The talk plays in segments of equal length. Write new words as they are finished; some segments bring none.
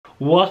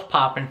What's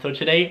poppin'? So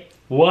today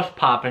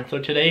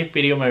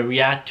video I'm gonna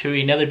react to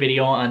another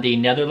video on the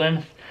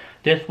Netherlands.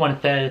 This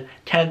one says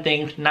 10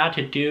 things not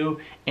to do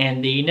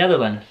in the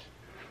Netherlands.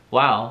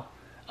 Wow.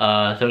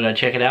 So we're gonna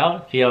check it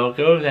out, see how it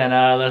goes, and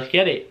let's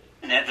get it.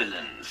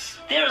 Netherlands.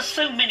 There are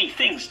so many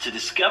things to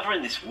discover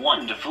in this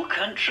wonderful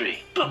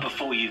country. But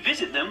before you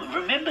visit them,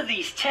 remember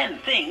these 10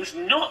 things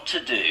not to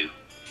do.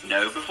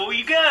 Know before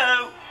you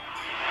go.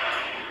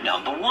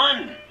 Number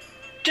 1.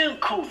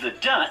 Don't call the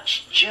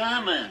Dutch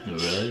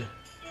Germans. Really?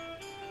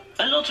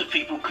 A lot of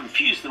people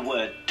confuse the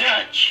word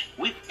Dutch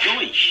with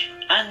Deutsch.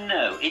 And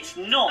no, it's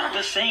not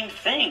the same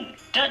thing.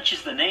 Dutch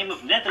is the name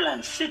of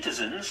Netherlands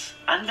citizens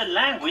and the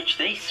language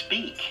they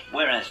speak,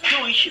 whereas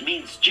Deutsch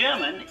means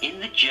German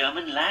in the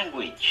German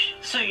language.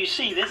 So you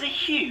see, there's a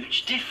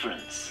huge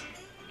difference.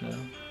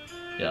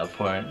 Yeah,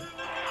 important.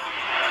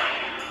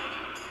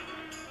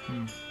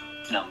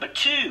 Number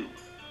 2.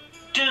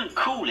 Don't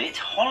call it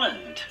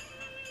Holland.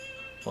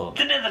 Well,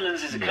 the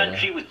Netherlands is a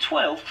country with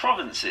 12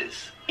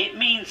 provinces. It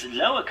means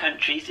lower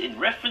countries in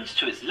reference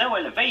to its low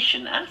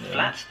elevation and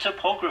flat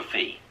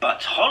topography.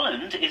 But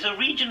Holland is a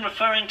region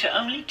referring to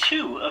only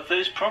 2 of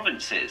those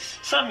provinces.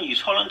 Some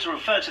use Holland to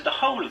refer to the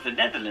whole of the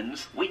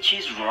Netherlands, which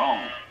is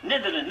wrong.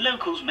 Netherlands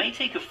locals may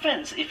take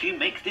offense if you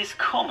make this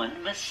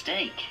common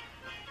mistake.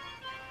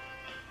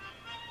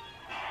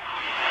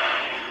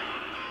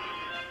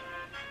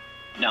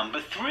 Number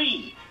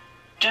 3.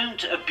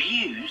 Don't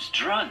abuse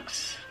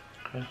drugs.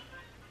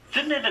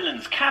 The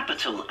Netherlands'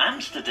 capital,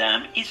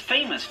 Amsterdam, is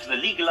famous for the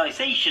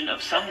legalization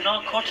of some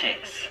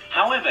narcotics.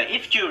 However,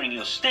 if during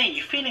your stay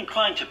you feel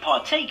inclined to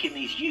partake in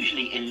these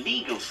usually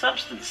illegal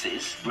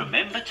substances,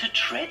 remember to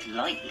tread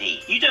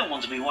lightly. You don't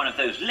want to be one of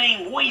those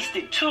lame,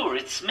 wasted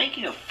tourists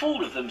making a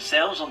fool of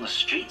themselves on the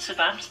streets of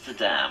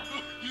Amsterdam.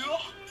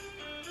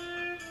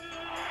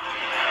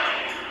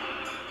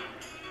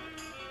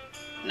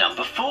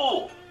 Number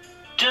 4.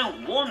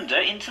 Don't wander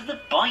into the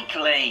bike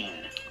lane.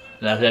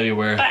 That's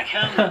everywhere. Back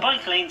home, the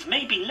bike lanes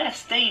may be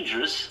less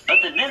dangerous,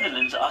 but the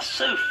Netherlands are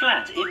so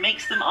flat it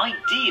makes them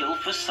ideal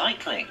for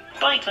cycling.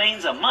 Bike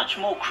lanes are much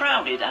more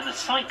crowded and the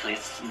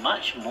cyclists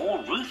much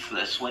more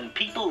ruthless when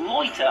people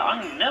loiter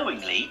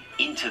unknowingly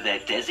into their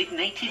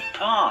designated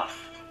path.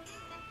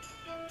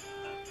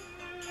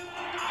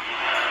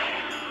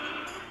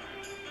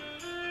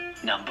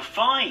 Number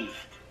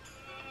 5.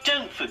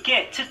 Don't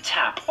forget to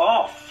tap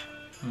off.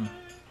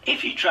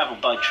 If you travel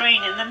by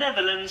train in the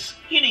Netherlands,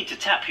 you need to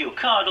tap your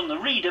card on the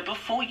reader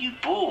before you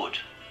board.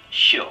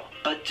 Sure,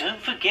 but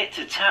don't forget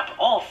to tap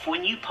off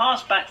when you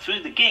pass back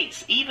through the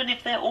gates, even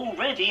if they're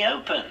already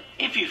open.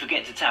 If you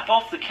forget to tap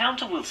off, the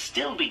counter will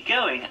still be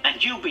going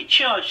and you'll be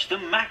charged the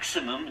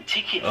maximum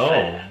ticket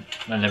fare.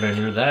 Oh, I never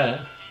knew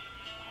that.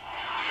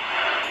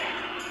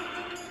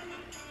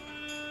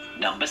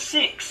 Number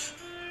 6.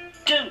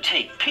 Don't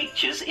take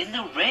pictures in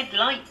the red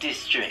light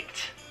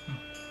district.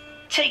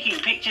 Taking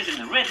pictures in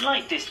the red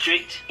light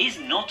district is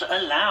not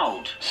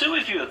allowed. So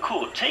if you are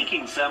caught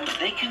taking some,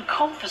 they can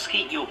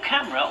confiscate your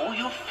camera or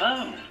your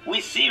phone.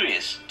 We're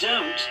serious,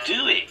 don't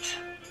do it.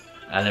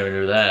 I never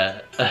knew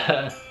that.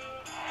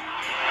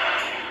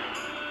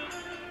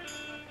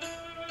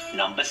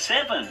 Number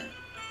 7.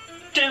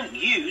 Don't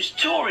use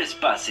tourist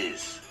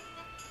buses.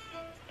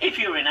 If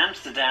you're in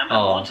Amsterdam and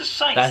want to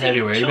sightsee that's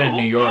everywhere. Even in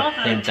New York,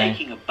 rather than same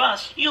taking a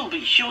bus, you'll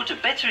be sure to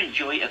better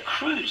enjoy a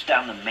cruise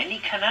down the many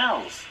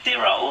canals. There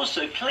are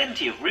also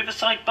plenty of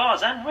riverside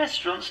bars and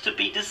restaurants to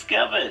be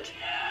discovered.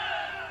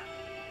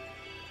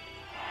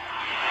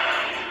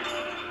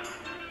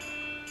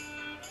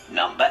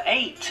 Number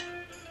 8.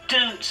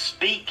 Don't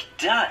speak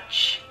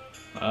Dutch.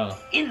 Oh.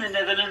 In the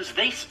Netherlands,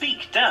 they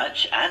speak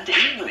Dutch and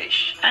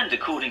English, and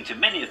according to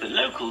many of the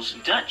locals,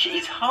 Dutch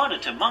is harder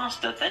to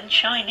master than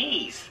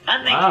Chinese,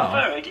 and they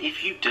prefer it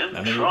if you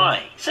don't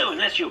try. So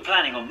unless you're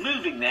planning on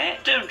moving there,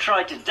 don't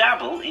try to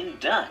dabble in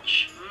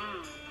Dutch.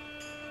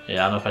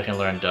 Yeah, I don't know if I can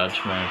learn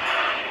Dutch, man.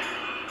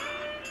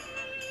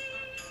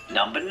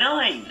 Number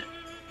 9.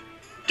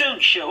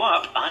 Don't show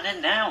up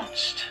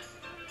unannounced.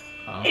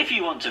 If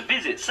you want to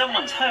visit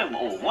someone's home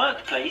or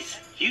workplace,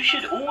 you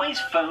should always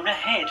phone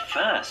ahead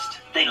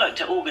first. They like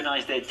to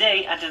organise their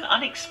day and an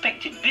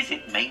unexpected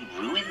visit may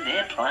ruin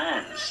their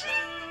plans.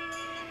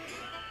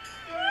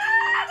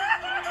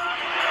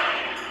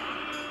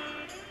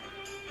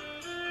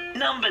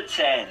 Number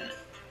 10.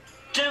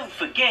 Don't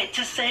forget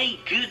to say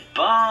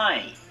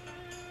goodbye.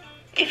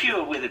 If you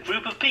are with a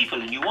group of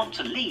people and you want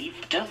to leave,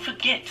 don't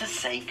forget to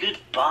say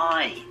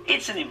goodbye.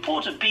 It's an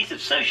important piece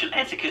of social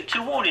etiquette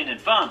to warn in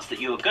advance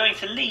that you are going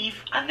to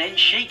leave and then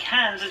shake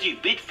hands as you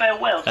bid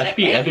farewell to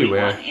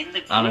everyone in the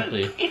group.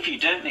 Honestly. If you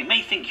don't, they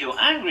may think you're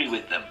angry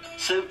with them.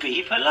 So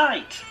be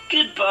polite.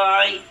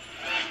 Goodbye.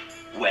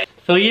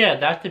 So yeah,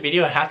 that's the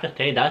video. I have to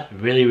say that's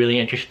really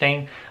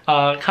interesting.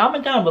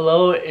 Comment down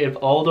below if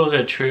all those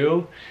are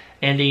true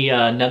in the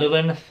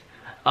Netherlands.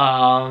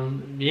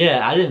 Yeah,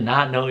 I did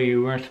not know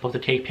you weren't supposed to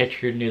take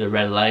pictures near the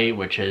red light,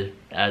 which is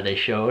as they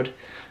showed.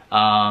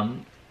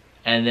 And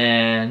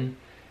then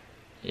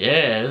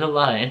yeah, there's a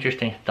lot of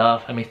interesting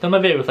stuff. I mean, some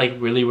of it was like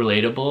really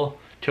relatable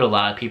to a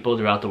lot of people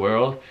throughout the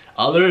world.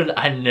 Others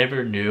I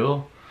never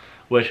knew,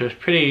 which was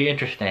pretty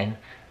interesting.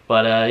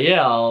 But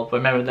yeah, I'll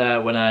remember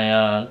that when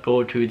I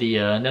go to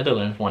the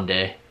Netherlands one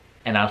day.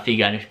 And I'll see you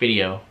guys next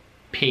video.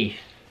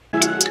 Peace.